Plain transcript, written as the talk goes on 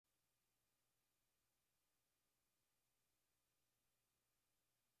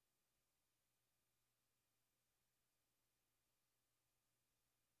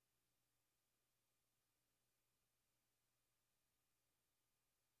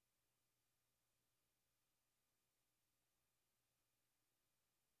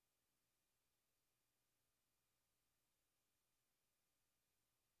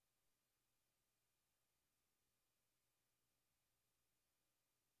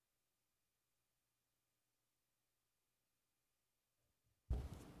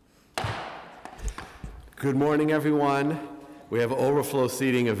Good morning, everyone. We have overflow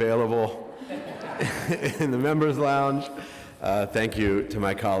seating available in the members' lounge. Thank you to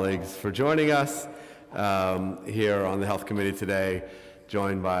my colleagues for joining us here on the Health Committee today,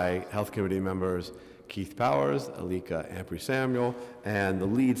 joined by Health Committee members Keith Powers, Alika Ampry-Samuel, and the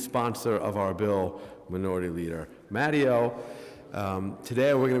lead sponsor of our bill, Minority Leader Matteo.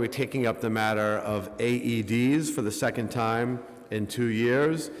 Today we're going to be taking up the matter of AEDs for the second time in 2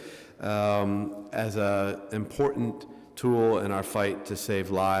 years. As an important tool in our fight to save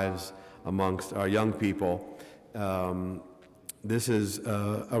lives amongst our young people. This is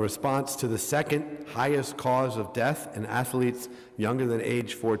a response to the second highest cause of death in athletes younger than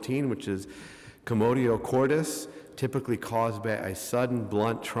age 14, which is commotio cordis, typically caused by a sudden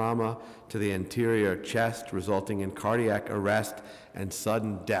blunt trauma to the anterior chest, resulting in cardiac arrest and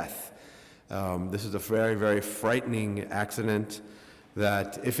sudden death. This is a very, very frightening accident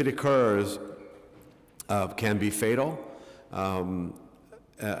that, if it occurs, can be fatal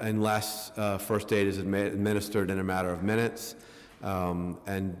unless first aid is administered in a matter of minutes.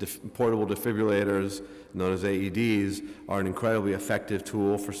 And portable defibrillators, known as AEDs, are an incredibly effective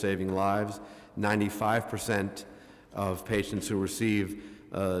tool for saving lives. 95% of patients who receive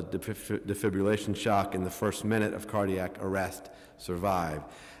defibrillation shock in the first minute of cardiac arrest survive.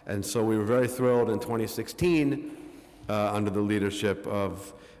 And so we were very thrilled in 2016 under the leadership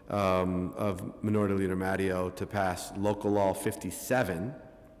of Minority Leader Matteo to pass Local Law 57,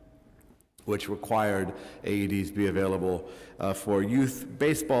 which required AEDs be available for youth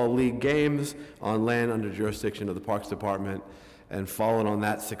baseball league games on land under jurisdiction of the Parks Department. And following on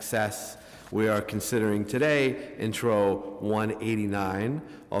that success, we are considering today Intro 189,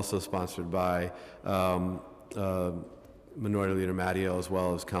 also sponsored by Minority Leader Matteo, as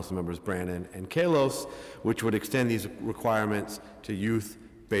well as Council Members Brannon and Kalos, which would extend these requirements to youth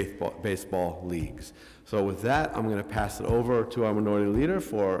baseball leagues. So with that, I'm going to pass it over to our Minority Leader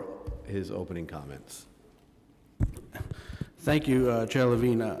for his opening comments. Thank you, Chair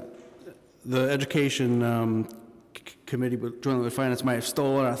Levine. The Education Committee, jointly with Finance, might have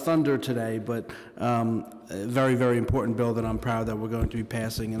stolen our thunder today, but a very, very important bill that I'm proud that we're going to be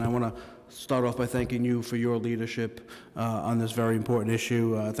passing. And I want to start off by thanking you for your leadership on this very important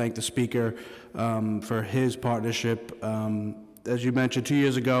issue. Thank the Speaker for his partnership. As you mentioned, 2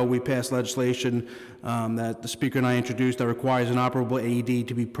 years ago, we passed legislation that the Speaker and I introduced that requires an operable AED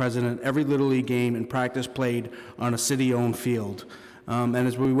to be present at every Little League game and practice played on a city-owned field. And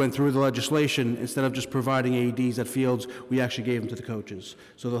as we went through the legislation, instead of just providing AEDs at fields, we actually gave them to the coaches.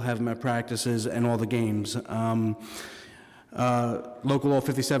 So they'll have them at practices and all the games. Local Law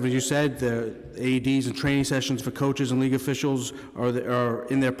 57, as you said, the AEDs and training sessions for coaches and league officials are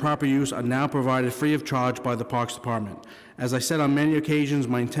in their proper use are now provided free of charge by the Parks Department. As I said on many occasions,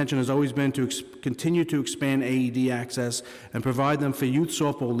 my intention has always been to continue to expand AED access and provide them for youth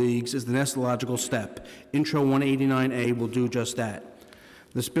softball leagues is the next logical step. Intro 189A will do just that.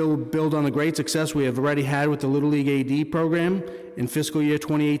 This bill will build on the great success we have already had with the Little League AED program. In fiscal year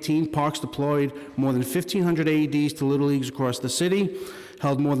 2018, Parks deployed more than 1,500 AEDs to Little Leagues across the city,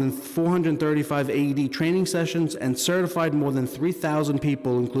 held more than 435 AED training sessions, and certified more than 3,000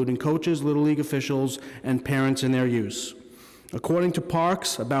 people, including coaches, Little League officials, and parents in their use. According to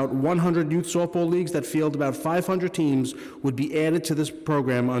Parks, about 100 youth softball leagues that field about 500 teams would be added to this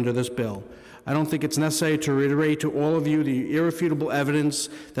program under this bill. I don't think it's necessary to reiterate to all of you the irrefutable evidence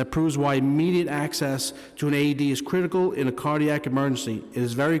that proves why immediate access to an AED is critical in a cardiac emergency. It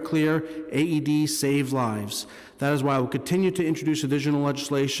is very clear AEDs save lives. That is why I will continue to introduce additional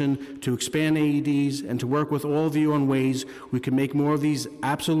legislation to expand AEDs and to work with all of you on ways we can make more of these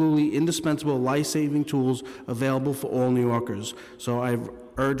absolutely indispensable life-saving tools available for all New Yorkers. So I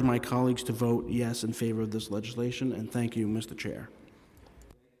urge my colleagues to vote yes in favor of this legislation, and thank you, Mr. Chair.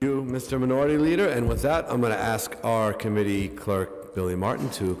 Thank you, Mr. Minority Leader. And with that, I'm going to ask our committee clerk, Billy Martin,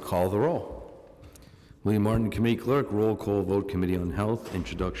 to call the roll. William Martin, Committee Clerk. Roll call vote, Committee on Health.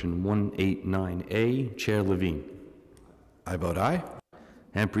 Introduction 189A. Chair Levine. I vote aye.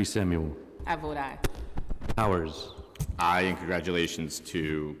 Ampry-Samuel. I vote aye. Powers. Aye, and congratulations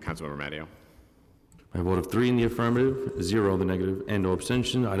to Councilmember Matteo. By a vote of 3 in the affirmative, 0 in the negative, and no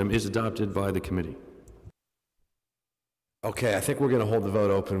abstention, item is adopted by the committee. Okay, I think we're going to hold the vote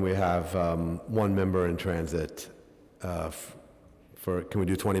open. We have one member in transit can we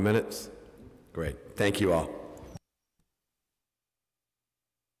do 20 minutes? Great. Thank you all.